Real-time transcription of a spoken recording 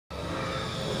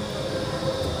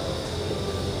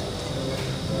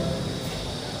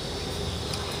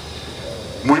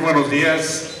Muy buenos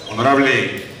días,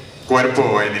 honorable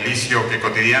cuerpo en Inicio, que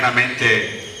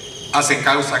cotidianamente hacen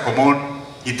causa común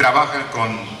y trabajan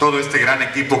con todo este gran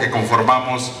equipo que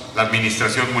conformamos la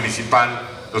Administración Municipal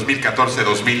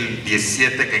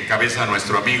 2014-2017, que encabeza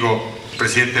nuestro amigo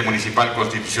presidente municipal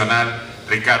constitucional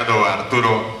Ricardo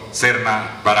Arturo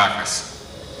Serna Barajas.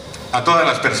 A todas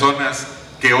las personas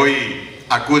que hoy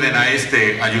acuden a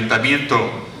este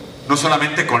ayuntamiento, no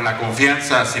solamente con la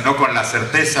confianza, sino con la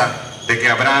certeza de que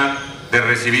habrán de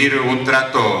recibir un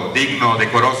trato digno,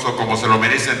 decoroso, como se lo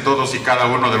merecen todos y cada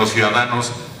uno de los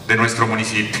ciudadanos de nuestro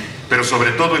municipio, pero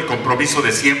sobre todo el compromiso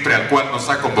de siempre al cual nos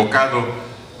ha convocado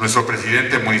nuestro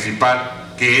presidente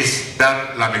municipal, que es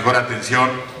dar la mejor atención,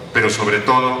 pero sobre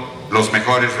todo los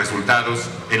mejores resultados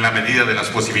en la medida de las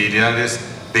posibilidades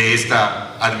de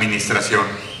esta administración.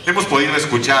 Hemos podido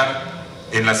escuchar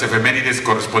en las efemérides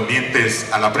correspondientes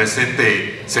a la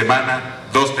presente semana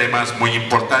dos temas muy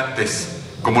importantes,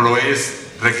 como lo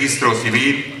es registro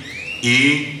civil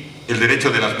y el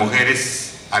derecho de las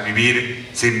mujeres a vivir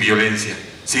sin violencia.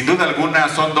 Sin duda alguna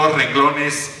son dos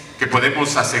renglones que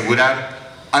podemos asegurar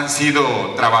han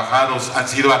sido trabajados, han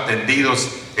sido atendidos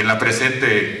en la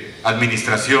presente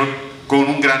administración con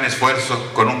un gran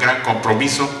esfuerzo, con un gran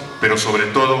compromiso, pero sobre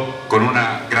todo con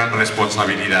una gran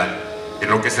responsabilidad. En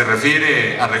lo que se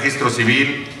refiere al registro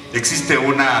civil, existe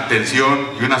una atención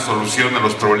y una solución a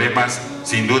los problemas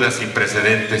sin duda sin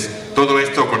precedentes. Todo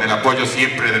esto con el apoyo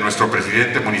siempre de nuestro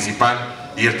presidente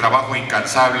municipal y el trabajo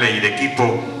incansable y de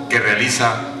equipo que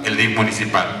realiza el DIF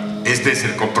municipal. Este es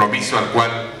el compromiso al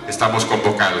cual estamos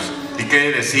convocados. ¿Y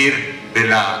qué decir de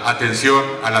la atención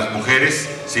a las mujeres?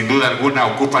 Sin duda alguna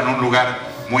ocupan un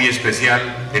lugar muy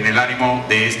especial en el ánimo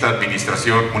de esta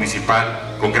administración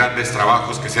municipal, con grandes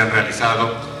trabajos que se han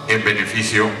realizado en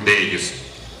beneficio de ellos.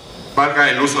 Valga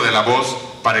el uso de la voz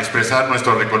para expresar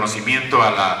nuestro reconocimiento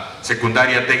a la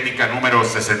secundaria técnica número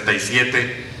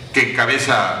 67, que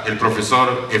encabeza el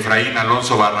profesor Efraín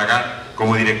Alonso Barragán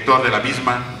como director de la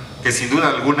misma, que sin duda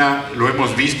alguna lo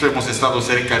hemos visto, hemos estado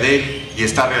cerca de él y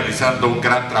está realizando un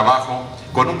gran trabajo,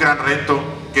 con un gran reto,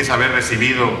 que es haber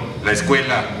recibido la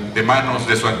escuela de manos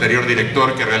de su anterior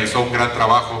director, que realizó un gran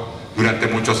trabajo durante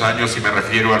muchos años, y me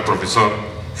refiero al profesor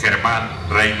Germán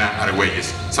Reina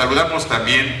Argüelles. Saludamos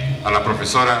también a la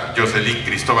profesora Jocelyn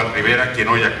Cristóbal Rivera, quien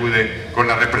hoy acude con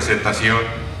la representación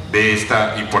de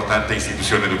esta importante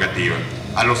institución educativa.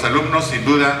 A los alumnos, sin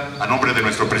duda, a nombre de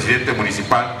nuestro presidente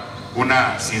municipal,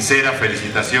 una sincera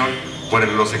felicitación por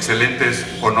los excelentes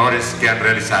honores que han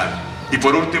realizado. Y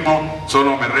por último,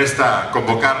 solo me resta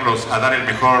convocarlos a dar el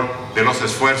mejor de los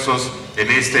esfuerzos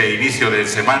en este inicio de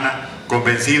semana,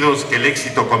 convencidos que el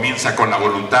éxito comienza con la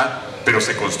voluntad, pero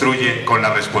se construye con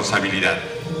la responsabilidad.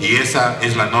 Y esa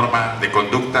es la norma de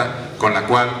conducta con la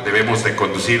cual debemos de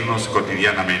conducirnos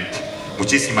cotidianamente.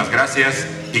 Muchísimas gracias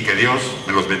y que Dios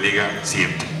me los bendiga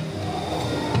siempre.